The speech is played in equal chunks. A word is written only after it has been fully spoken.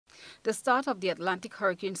The start of the Atlantic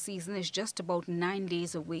hurricane season is just about 9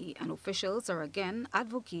 days away, and officials are again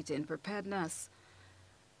advocating preparedness.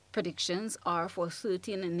 Predictions are for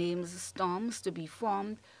 13 named storms to be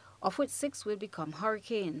formed, of which 6 will become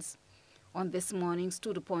hurricanes. On this morning's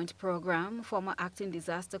To The Point program, former Acting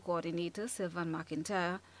Disaster Coordinator Sylvan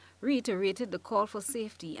McIntyre reiterated the call for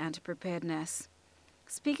safety and preparedness.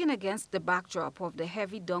 Speaking against the backdrop of the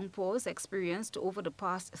heavy downpours experienced over the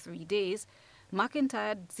past 3 days,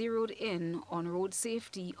 McIntyre zeroed in on road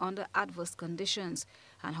safety under adverse conditions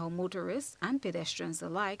and how motorists and pedestrians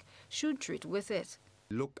alike should treat with it.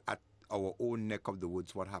 Look at our own neck of the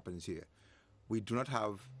woods, what happens here. We do not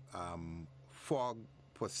have fog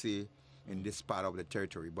per se in this part of the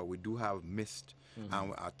territory, but we do have mist,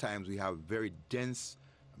 and at times we have very dense,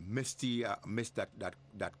 misty mist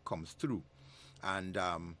that comes through. And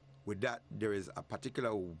with that, there is a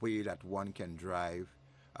particular way that one can drive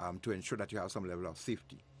to ensure that you have some level of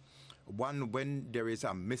safety. One, when there is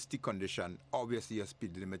a misty condition, obviously your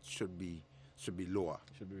speed limit should be lower.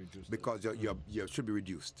 Should be reduced. Because your should be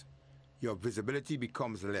reduced. Your visibility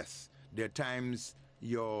becomes less. There are times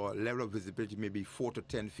your level of visibility may be 4 to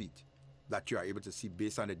 10 feet that you are able to see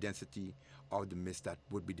based on the density of the mist that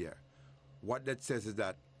would be there. What that says is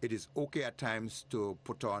that it is okay at times to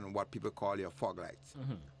put on what people call your fog lights.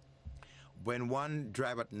 When one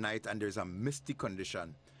drives at night and there's a misty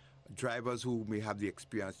condition, drivers who may have the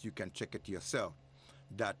experience, you can check it yourself,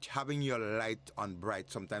 that having your light on bright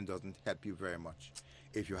sometimes doesn't help you very much.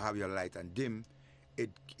 If you have your light on dim,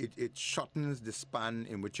 it shortens the span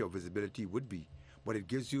in which your visibility would be, but it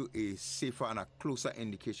gives you a safer and a closer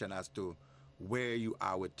indication as to where you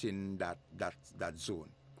are within that zone.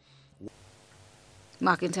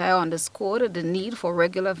 McIntyre underscored the need for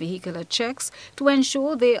regular vehicular checks to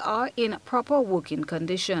ensure they are in proper working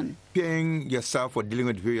condition. Preparing yourself for dealing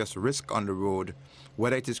with various risks on the road,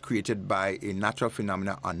 whether it is created by a natural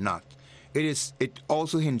phenomenon or not, it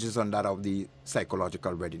also hinges on that of the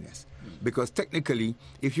psychological readiness. Because technically,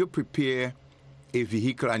 if you prepare a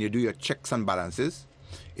vehicle and you do your checks and balances,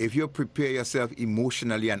 if you prepare yourself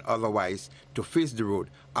emotionally and otherwise to face the road,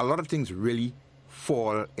 a lot of things really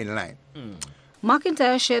fall in line.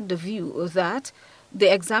 McIntyre shared the view that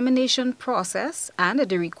the examination process and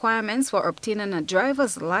the requirements for obtaining a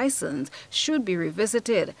driver's license should be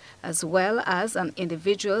revisited, as well as an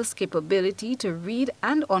individual's capability to read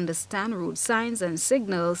and understand road signs and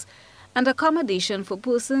signals, and accommodation for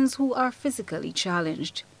persons who are physically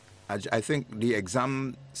challenged. I think the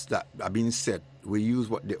exams that are being set, we use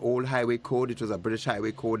what the old highway code, it was a British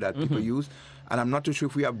highway code that people use, and I'm not too sure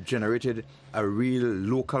if we have generated a real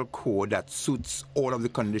local code that suits all of the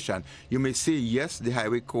condition. You may say, yes, the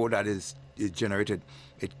highway code that is generated,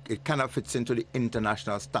 it kind of fits into the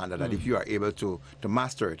international standard that if you are able to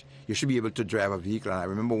master it, you should be able to drive a vehicle. And I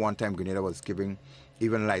remember one time Grenada was giving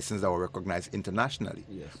even licenses that were recognized internationally.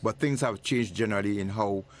 Yes. But things have changed generally in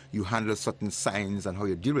how you handle certain signs and how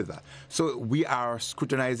you deal with that. So we are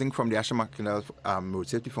scrutinizing from the Asher McIntyre Road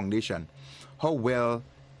Safety Foundation how well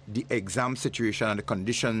the exam situation and the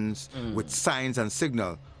conditions with signs and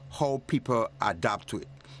signal, how people adapt to it,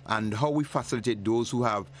 and how we facilitate those who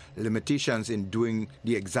have limitations in doing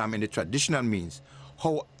the exam in the traditional means.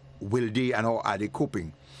 How will they and how are they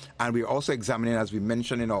coping? And we're also examining, as we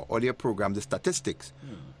mentioned in our earlier program, the statistics.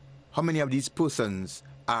 How many of these persons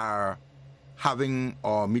are having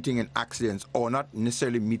or meeting in accidents, or not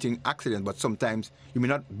necessarily meeting accidents, but sometimes you may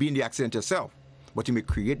not be in the accident yourself, but you may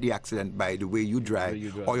create the accident by the way you drive,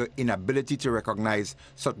 or your inability to recognize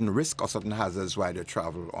certain risks or certain hazards while you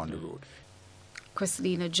travel on the road.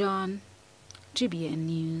 Christina John, GBN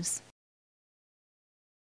News.